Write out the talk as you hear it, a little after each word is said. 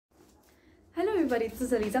everybody, this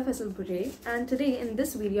is Aliza Bhure, and today in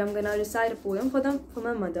this video I'm gonna recite a poem for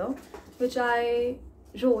my mother, which I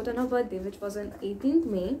wrote on her birthday, which was on 18th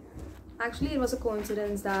May. Actually, it was a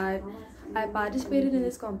coincidence that I participated in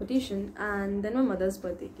this competition and then my mother's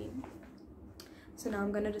birthday came. So now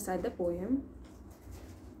I'm gonna recite the poem.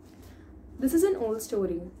 This is an old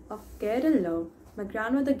story of care and love. My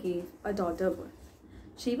grandmother gave a daughter birth.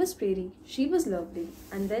 She was pretty, she was lovely,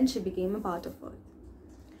 and then she became a part of earth.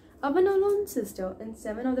 A one alone sister and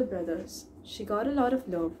 7 other brothers, she got a lot of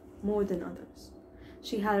love, more than others.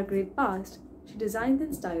 She had a great past, she designed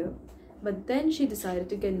in style, but then she decided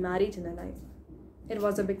to get married in her life. It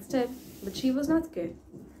was a big step, but she was not scared.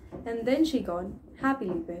 And then she got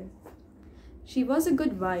happily paired. She was a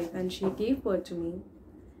good wife and she gave birth to me.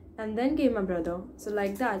 And then came my brother, so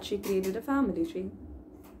like that she created a family tree.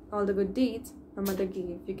 All the good deeds my mother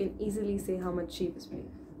gave, you can easily say how much she was brave.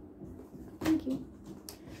 Thank you.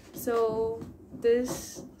 So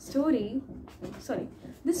this poem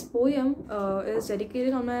is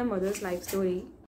dedicated on my mother's life story,